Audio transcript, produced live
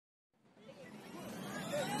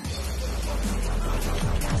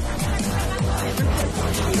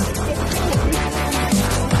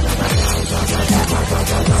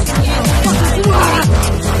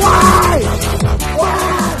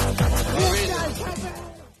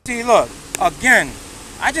See, look, again,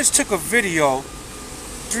 I just took a video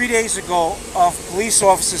 3 days ago of police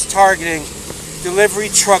officers targeting delivery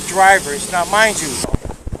truck drivers. Now, mind you,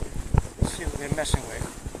 let's see what they're messing with.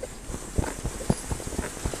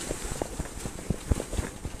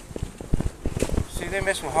 See, they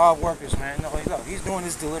mess with hard workers, man. No, look, he's doing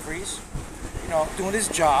his deliveries, you know, doing his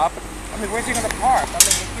job. I mean, where's he gonna park? I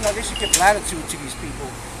mean, you know, they should give latitude to these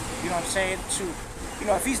people. You know what I'm saying? You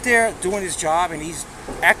know, if he's there doing his job and he's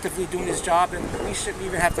actively doing his job, then we shouldn't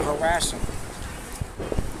even have to harass him.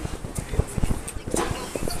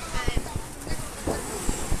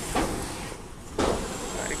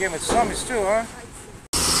 They gave him a summons too, huh?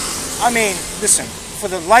 I mean, listen, for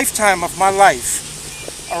the lifetime of my life,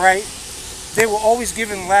 all right, they were always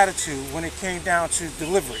given latitude when it came down to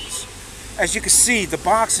deliveries. As you can see, the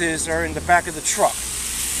boxes are in the back of the truck,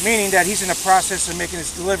 meaning that he's in the process of making his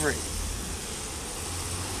delivery.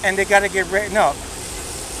 And they got to get written up.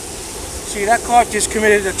 See, that car just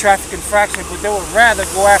committed a traffic infraction, but they would rather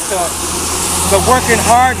go after the working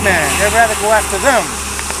hard man. They'd rather go after them.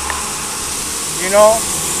 You know?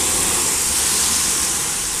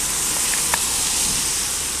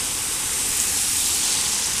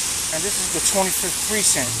 And this is the 25th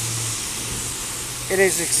precinct. It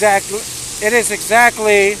is exactly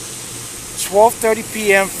 12:30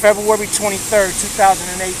 p.m. February 23rd,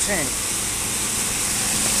 2018.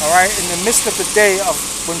 All right, in the midst of the day of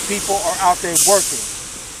when people are out there working.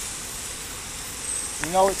 You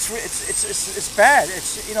know, it's bad.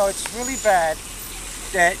 It's, you know, it's really bad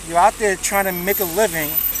that you're out there trying to make a living.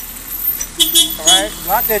 All right,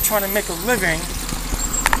 you're out there trying to make a living,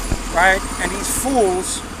 right? And these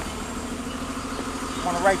fools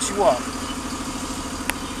want to write you up.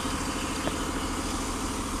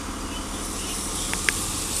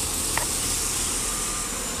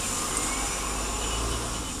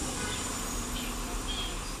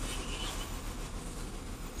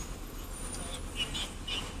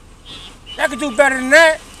 That could do better than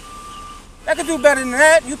that. That could do better than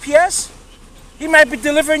that, UPS. He might be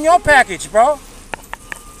delivering your package, bro.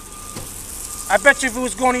 I bet you if it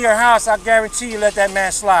was going to your house, I guarantee you let that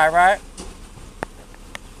man slide, right?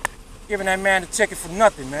 Giving that man the ticket for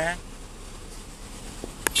nothing, man.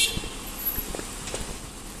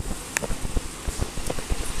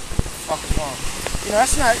 What the fuck is wrong? You know,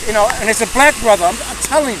 that's not, you know, and it's a black brother. I'm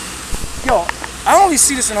telling you. Yo, I only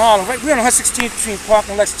see this in Harlem. Right? We're on 116th between Park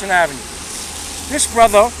and Lexington Avenue. This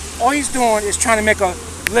brother, all he's doing is trying to make a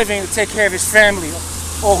living to take care of his family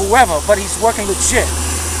or whoever, but he's working legit.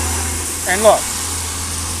 And look,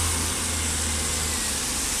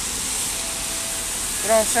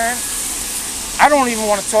 you know what I'm saying? I don't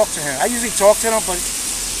even want to talk to him. I usually talk to him, but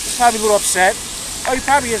he's probably a little upset. Oh, he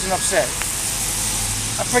probably isn't upset.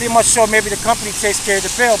 I'm pretty much sure maybe the company takes care of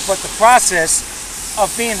the bill, but the process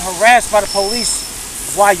of being harassed by the police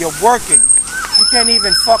while you're working, you can't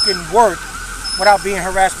even fucking work without being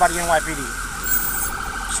harassed by the NYPD.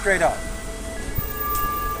 Straight up.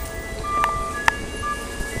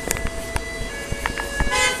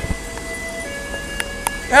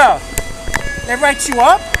 Yeah. They write you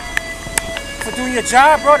up for doing your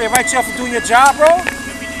job, bro. They write you up for doing your job, bro.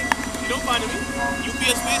 You don't bother me.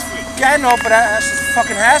 UPS pays for it. Yeah, I know, but that's just a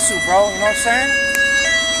fucking hassle, bro. You know what I'm saying?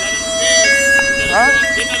 Huh?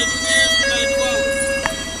 They gotta do this, we gotta do ours.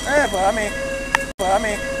 Yeah, but I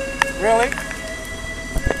mean, really?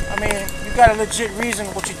 I mean, you got a legit reason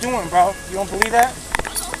what you're doing, bro. You don't believe that?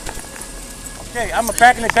 Okay, I'm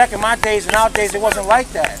back in my days, and nowadays it wasn't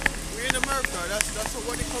like that. We're in America. That's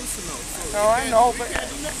what it comes to now. So no, I know, but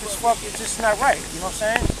it's just not right. You know what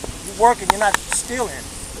I'm saying? You're working, you're not stealing.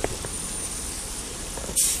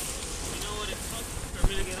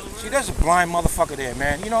 See, there's a blind motherfucker there,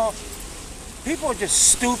 man. You know, people are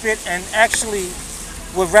just stupid and actually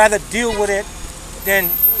would rather deal with it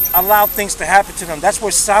than allow things to happen to them. That's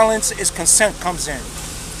where silence is consent comes in.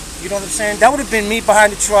 You know what I'm saying? That would have been me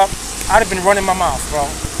behind the truck. I'd have been running my mouth, bro.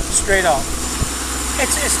 Straight up.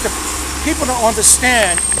 It's the people don't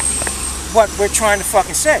understand what we're trying to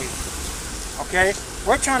fucking say. Okay?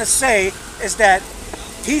 We're trying to say is that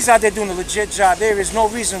he's out there doing a legit job. There is no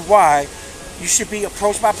reason why you should be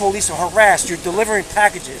approached by police or harassed. You're delivering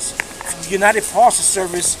packages. United Parcel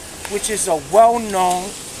Service, which is a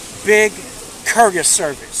well-known, big courier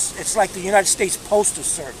service. It's like the United States Postal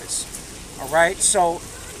Service. All right? So,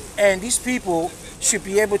 and these people should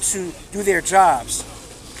be able to do their jobs.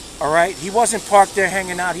 All right? He wasn't parked there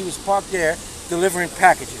hanging out. He was parked there delivering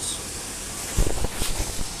packages.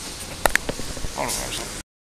 Hold on a second.